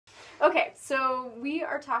Okay, so we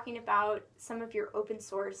are talking about some of your open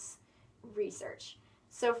source research.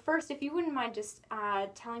 So first, if you wouldn't mind just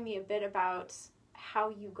telling me a bit about how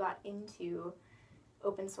you got into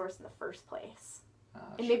open source in the first place,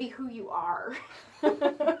 and maybe who you are.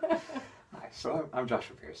 Hi, so I'm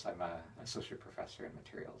Joshua Pearce. I'm an associate professor in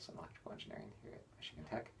materials and electrical engineering here at Michigan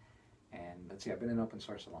Tech. And let's see, I've been in open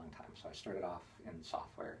source a long time. So I started off in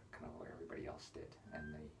software, kind of where everybody else did.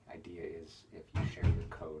 And the idea is if you share your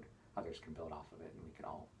code, others can build off of it, and we can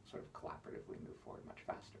all sort of collaboratively move forward much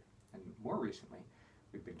faster. And more recently,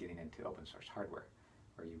 we've been getting into open source hardware,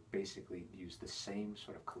 where you basically use the same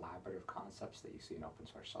sort of collaborative concepts that you see in open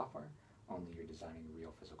source software, only you're designing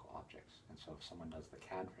real physical objects. And so if someone does the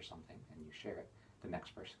CAD for something and you share it, the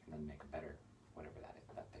next person can then make a better whatever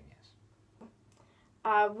that thing is.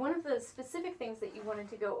 One of the specific things that you wanted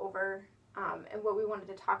to go over and what we wanted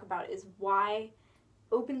to talk about is why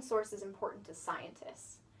open source is important to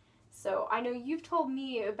scientists. So I know you've told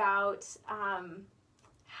me about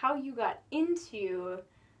how you got into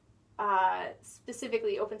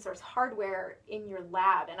specifically open source hardware in your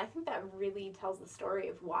lab, and I think that really tells the story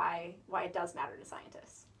of why it does matter to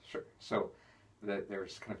scientists. Sure. So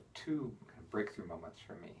there's kind of two breakthrough moments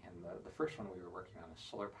for me, and the first one, we were working on a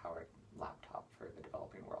solar-powered laptop for the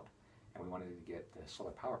developing world, and we wanted to get the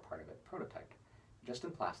solar power part of it prototyped, just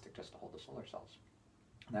in plastic, just to hold the solar cells.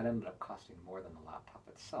 And that ended up costing more than the laptop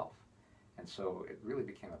itself, and so it really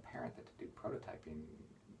became apparent that to do prototyping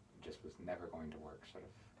just was never going to work sort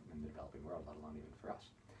of in the developing world, let alone even for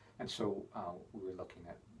us. And so we were looking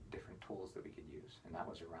at different tools that we could use, and that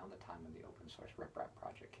was around the time when the open source RepRap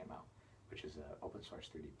project came out, which is an open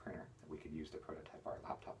source 3D printer that we could use to prototype our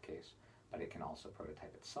laptop case, but it can also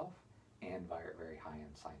prototype itself and via very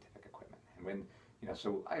high-end scientific equipment. And when,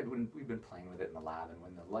 we've been playing with it in the lab, and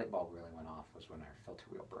when the light bulb really went off was when our filter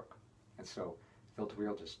wheel broke. And so the filter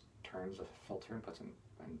wheel just turns a filter and puts in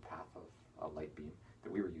path of a light beam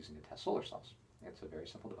that we were using to test solar cells. It's a very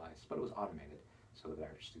simple device, but it was automated so that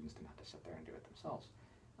our students didn't have to sit there and do it themselves.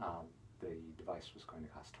 The device was going to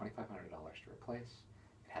cost $2,500 to replace.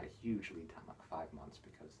 It had a huge lead time, like 5 months,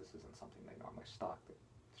 because this isn't something they normally stock.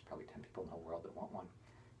 There's probably 10 people in the whole world that want one.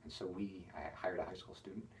 And so I hired a high school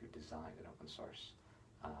student who designed an open source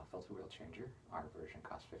filter wheel changer. Our version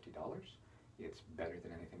costs $50. It's better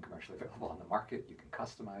than anything commercially available on the market. You can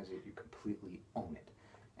customize it. You completely own it.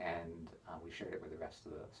 And we shared it with the rest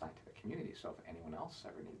of the scientific community. So if anyone else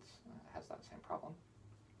ever has that same problem,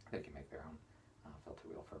 they can make their own filter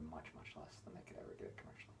wheel for much, much less than they could ever get it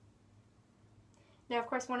commercially. Now, of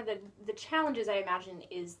course, one of the challenges, I imagine,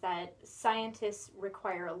 is that scientists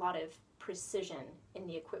require a lot of precision in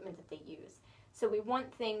the equipment that they use. So we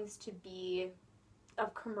want things to be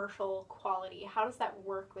of commercial quality. How does that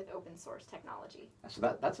work with open source technology? So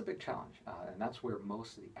that's a big challenge, and that's where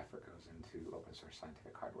most of the effort goes into open source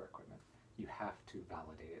scientific hardware equipment. You have to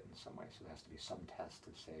validate it in some way, so there has to be some test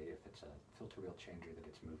to say if it's a filter wheel changer that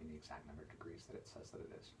it's moving the exact number of degrees that it says that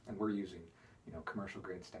it is. And we're using, commercial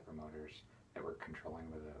grade stepper motors that we're controlling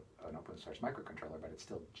with an open source microcontroller, but it's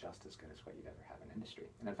still just as good as what you'd ever have in industry.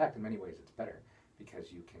 And in fact, in many ways, it's better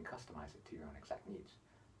because you can customize it to your own exact needs.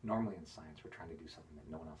 Normally in science, we're trying to do something that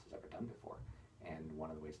no one else has ever done before, and one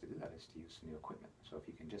of the ways to do that is to use new equipment. So if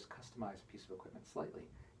you can just customize a piece of equipment slightly,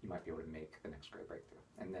 you might be able to make the next great breakthrough.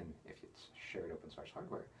 And then if it's shared open source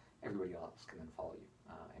hardware, everybody else can then follow you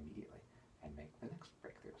immediately and make the next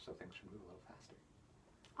breakthrough, so things should move a little faster.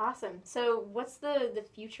 Awesome. So what's the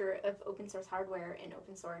future of open source hardware and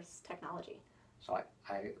open source technology? So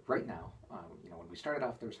I right now, when we started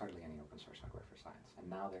off, there was hardly any open source hardware for science, and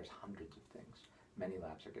now there's hundreds of things. Many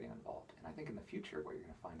labs are getting involved, and I think in the future what you're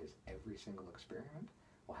going to find is every single experiment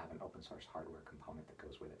will have an open source hardware component that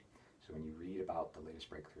goes with it. So when you read about the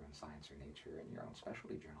latest breakthrough in science or nature in your own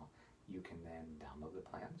specialty journal, you can then download the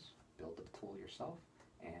plans, build the tool yourself,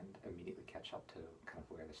 and immediately catch up to kind of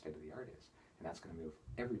where the state of the art is. And that's going to move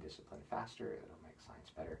every discipline faster. It'll make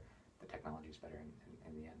science better. The technology is better, and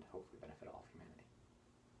in the end, hopefully benefit all of humanity.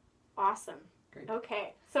 Awesome. Great.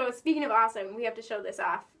 Okay. So speaking of awesome, we have to show this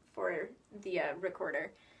off for the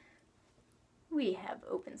recorder. We have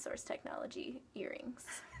open source technology earrings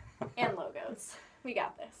and logos. We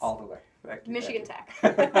got this. All the way. Thank you. Michigan Tech.